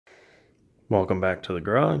Welcome back to the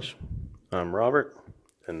garage. I'm Robert,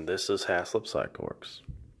 and this is Haslip Cycleworks.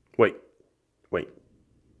 Wait.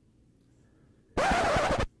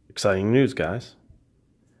 Exciting news, guys.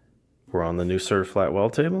 We're on the new Surf Flat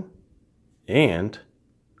Weld table, and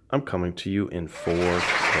I'm coming to you in 4K.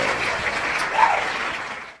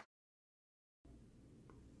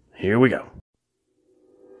 Here we go.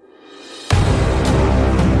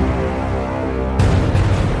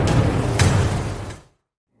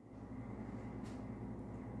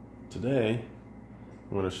 Today,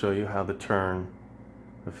 I'm going to show you how to turn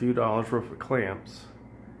a few dollars worth of clamps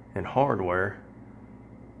and hardware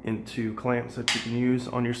into clamps that you can use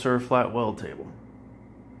on your Surf Flat Weld table.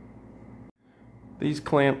 These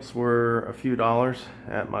clamps were a few dollars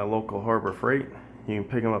at my local HarborFreight. You can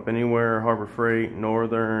pick them up anywhere, HarborFreight,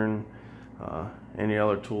 Northern, any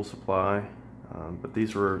other tool supply. But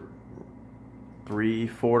these were $3,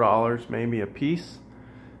 $4 maybe a piece.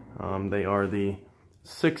 They are the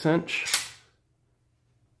 6-inch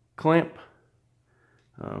clamp.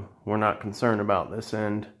 We're not concerned about this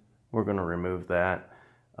end. We're going to remove that.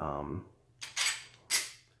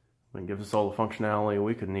 It gives us all the functionality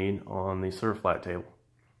we could need on the Surf Flat table.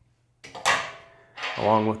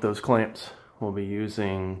 Along with those clamps, we'll be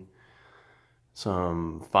using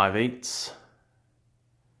some 5/8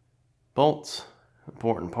 bolts.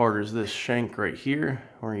 Important part is this shank right here,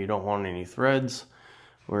 where you don't want any threads.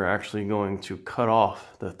 We're actually going to cut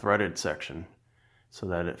off the threaded section so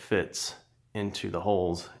that it fits into the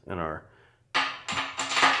holes in our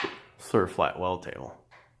Surf Flat Weld table.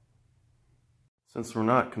 Since we're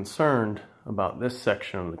not concerned about this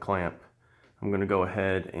section of the clamp, I'm going to go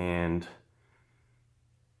ahead and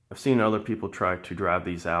I've seen other people try to drive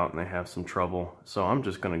these out and they have some trouble. So I'm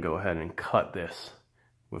just going to go ahead and cut this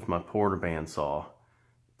with my porter band saw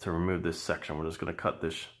to remove this section. We're just going to cut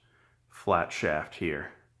this flat shaft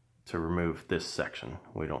here to remove this section.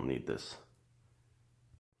 We don't need this.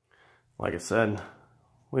 Like I said,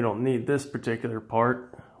 we don't need this particular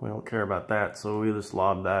part. We don't care about that, so we just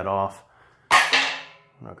lob that off.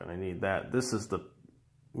 We're not going to need that. This is the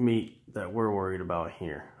meat that we're worried about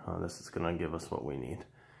here. This is going to give us what we need.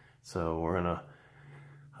 So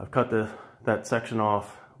I've cut that section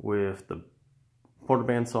off with the porter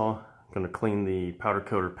band saw. I'm going to clean the powder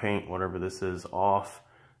coat or paint, whatever this is, off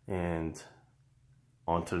and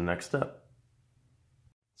on to the next step.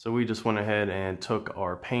 So we just went ahead and took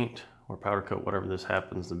our paint or powder coat, whatever this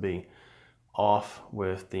happens to be, off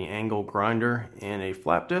with the angle grinder and a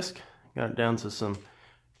flap disc. Got it down to some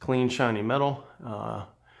clean shiny metal.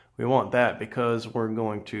 We want that because we're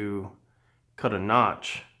going to cut a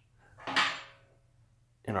notch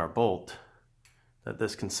in our bolt that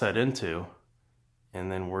this can set into,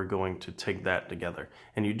 and then we're going to take that together.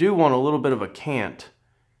 And you do want a little bit of a cant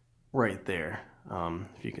right there.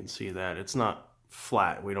 If you can see that, it's not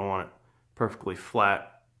flat. We don't want it perfectly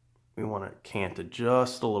flat. We want it canted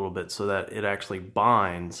just a little bit so that it actually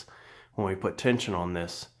binds when we put tension on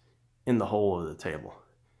this in the hole of the table.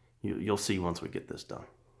 You'll see once we get this done.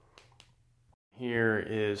 Here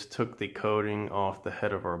is took the coating off the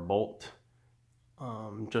head of our bolt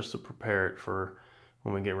just to prepare it for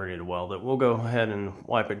when we get ready to weld it. We'll go ahead and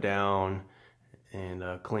wipe it down and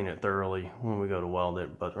clean it thoroughly when we go to weld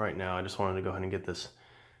it. But right now I just wanted to go ahead and get this,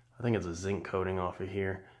 I think it's a zinc coating off of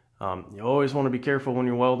here. You always want to be careful when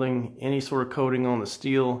you're welding any sort of coating on the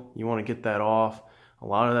steel. You want to get that off. A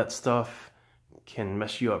lot of that stuff can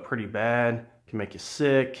mess you up pretty bad, can make you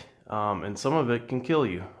sick, and some of it can kill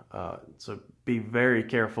you. So be very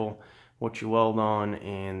careful what you weld on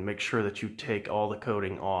and make sure that you take all the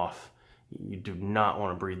coating off. You do not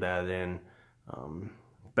want to breathe that in.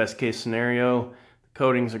 Best case scenario, the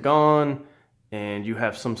coatings are gone and you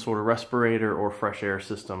have some sort of respirator or fresh air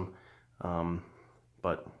system.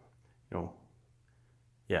 But you know,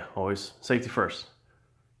 yeah, always safety first.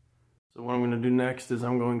 So what I'm going to do next is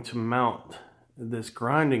I'm going to mount this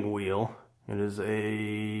grinding wheel. It is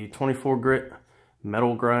a 24 grit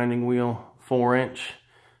metal grinding wheel, 4-inch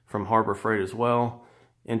from HarborFreight as well,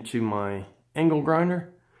 into my angle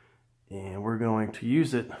grinder. And we're going to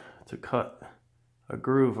use it to cut a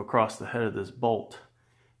groove across the head of this bolt,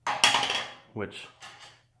 which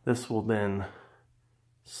this will then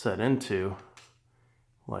set into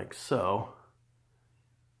like so.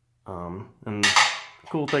 And the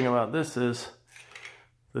cool thing about this is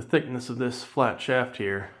the thickness of this flat shaft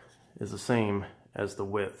here is the same as the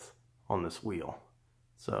width on this wheel.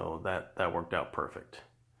 So that worked out perfect.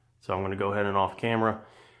 So I'm going to go ahead and off camera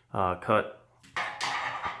cut,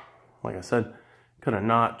 like I said, cut a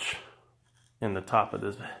notch in the top of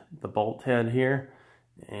the bolt head here,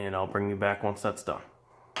 and I'll bring you back once that's done.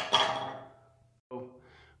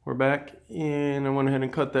 we're back, and I went ahead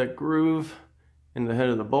and cut that groove in the head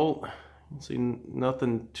of the bolt. You can see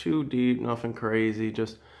nothing too deep, nothing crazy,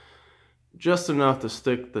 just enough to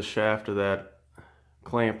stick the shaft of that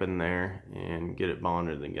clamp in there and get it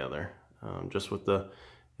bonded together. Just with the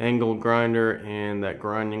angle grinder and that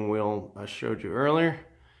grinding wheel I showed you earlier.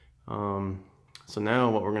 So now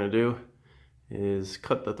what we're going to do is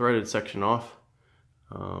cut the threaded section off.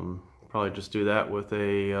 Probably just do that with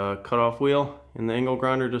a cutoff wheel in the angle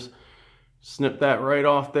grinder. Just snip that right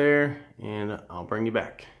off there and I'll bring you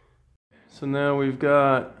back. So now we've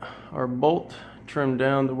got our bolt trimmed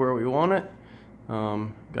down to where we want it.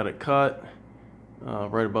 Got it cut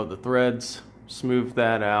right above the threads. Smoothed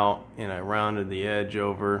that out and I rounded the edge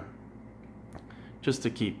over just to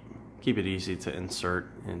keep it easy to insert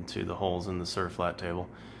into the holes in the surf flat table.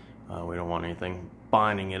 We don't want anything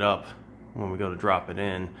binding it up when we go to drop it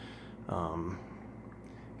in.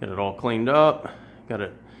 Get it all cleaned up, got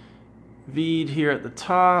it V'd here at the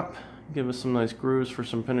top, give us some nice grooves for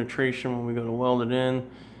some penetration when we go to weld it in.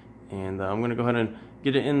 And I'm going to go ahead and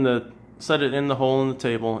get it set it in the hole in the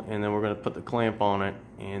table, and then we're going to put the clamp on it,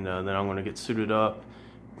 and then I'm going to get suited up,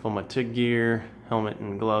 fill my TIG gear, helmet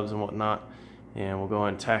and gloves and whatnot, and we'll go ahead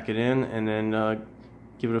and tack it in, and then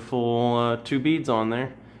give it a full 2 beads on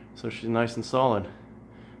there so she's nice and solid.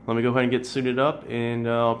 Let me go ahead and get suited up, and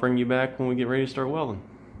I'll bring you back when we get ready to start welding.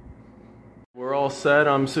 We're all set,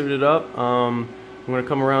 I'm suited up. I'm going to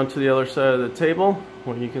come around to the other side of the table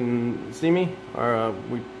where you can see me.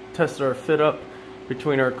 We tested our fit up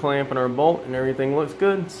between our clamp and our bolt, and everything looks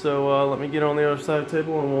good. So let me get on the other side of the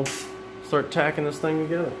table and we'll start tacking this thing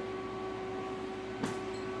together.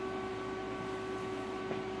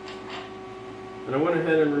 And I went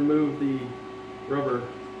ahead and removed the rubber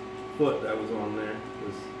foot that was on there,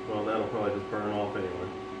 because, well, that'll probably just burn off anyway.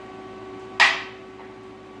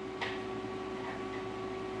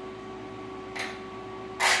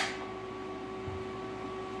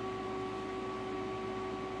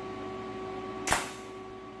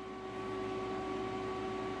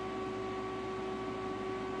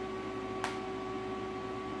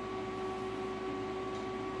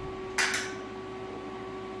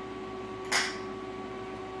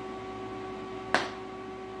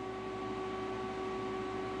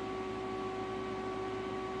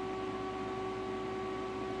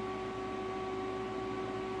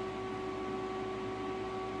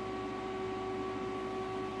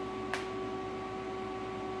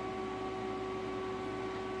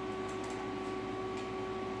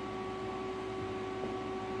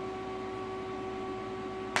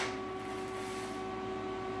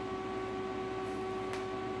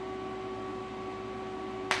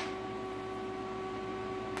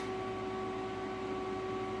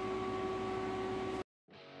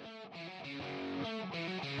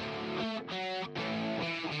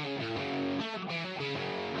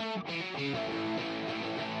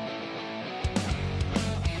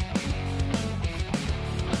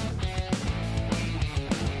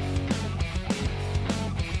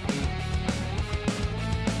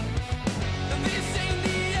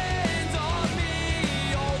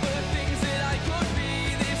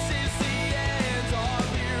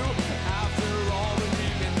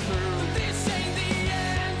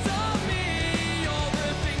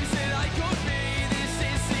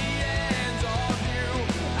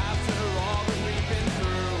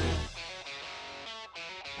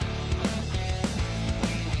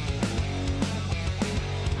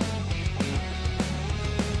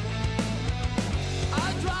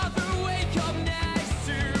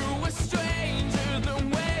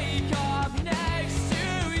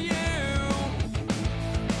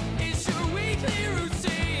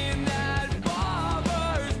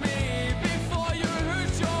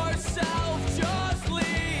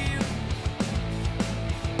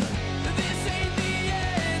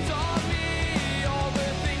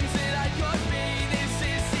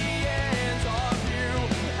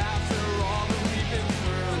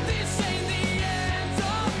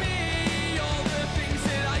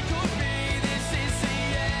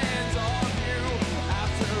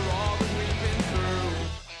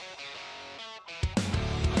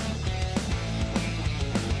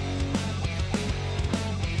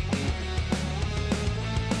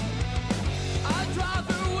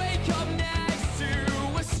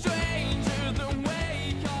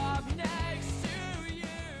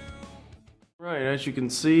 Right, as you can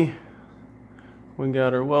see, we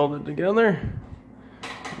got her welded together.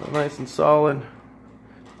 Nice and solid.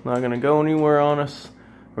 Not going to go anywhere on us.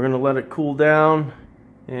 We're going to let it cool down,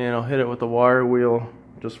 and I'll hit it with the wire wheel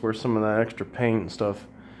just where some of that extra paint and stuff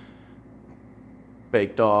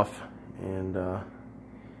baked off, and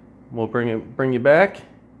we'll bring you back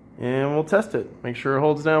and we'll test it. Make sure it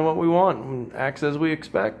holds down what we want and acts as we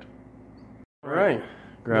expect. All right,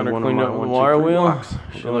 grab one of my wire wheels.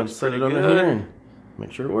 Let's set it under here and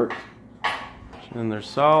make sure it works. And they're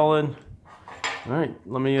solid. All right,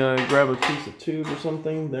 let me grab a piece of tube or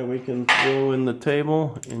something that we can throw in the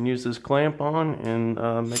table and use this clamp on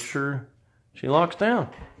and make sure she locks down.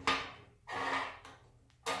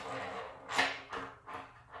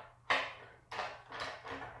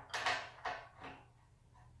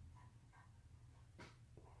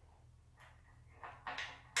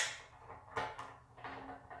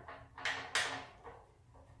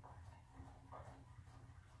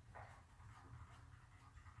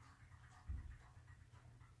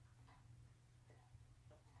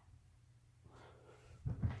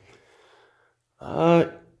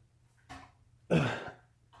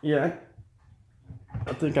 Yeah,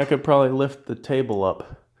 I think I could probably lift the table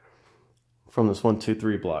up from this 1, 2,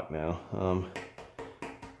 3 block now.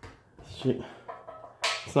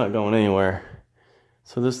 It's not going anywhere.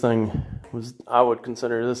 So this thing I would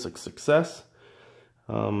consider this a success.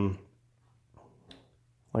 Like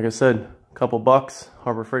I said, a couple bucks,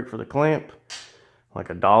 Harbor Freight for the clamp, like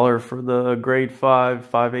 $1 for the grade 5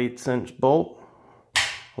 5/8 inch bolt.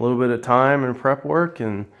 A little bit of time and prep work,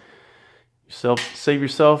 and save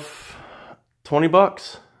yourself 20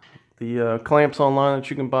 bucks. The clamps online that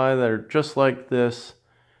you can buy that are just like this,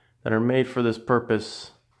 that are made for this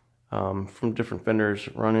purpose, from different vendors,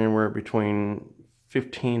 run anywhere between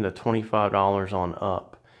 $15 to $25 on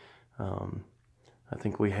up. I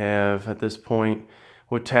think we have at this point,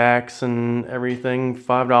 with tax and everything,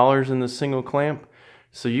 $5 in the single clamp.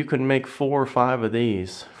 So you could make 4 or 5 of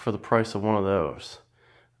these for the price of one of those.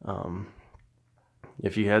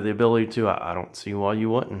 If you had the ability to, I don't see why you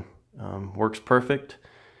wouldn't. Works perfect,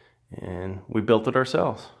 and we built it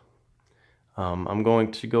ourselves. I'm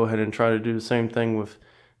going to go ahead and try to do the same thing with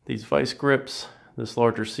these vice grips, this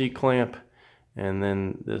larger C-clamp, and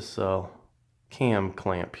then this cam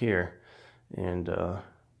clamp here, and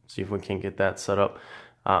see if we can get that set up.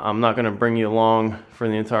 I'm not going to bring you along for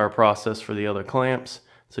the entire process for the other clamps.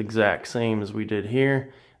 It's the exact same as we did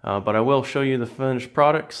here, but I will show you the finished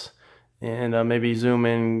products and maybe zoom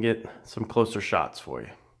in and get some closer shots for you.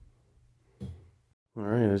 All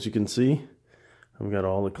right, as you can see, I've got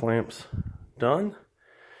all the clamps done,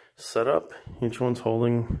 set up. Each one's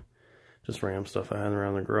holding just random stuff I had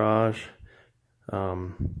around the garage.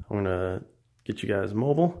 I'm gonna get you guys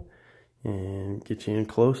mobile and get you in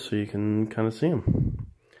close so you can kind of see them.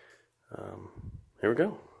 Here we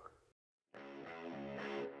go.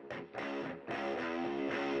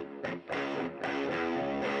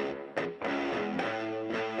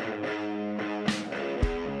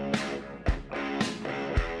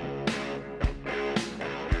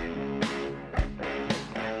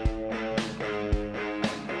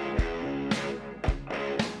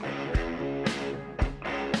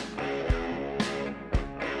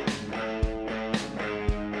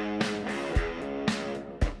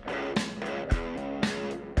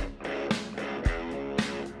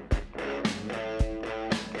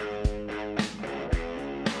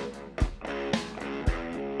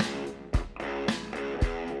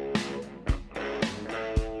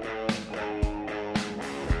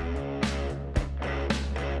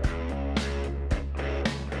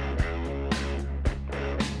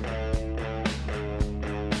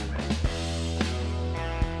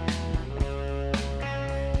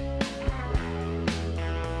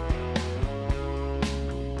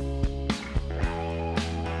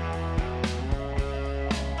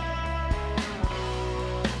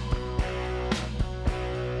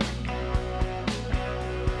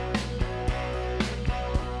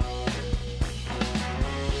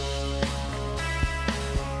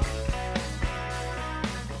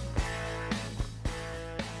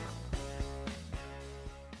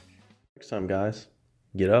 Next time, guys,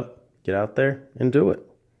 get up, get out there, and do it.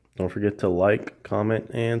 Don't forget to like,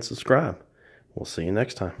 comment, and subscribe. We'll see you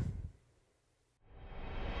next time.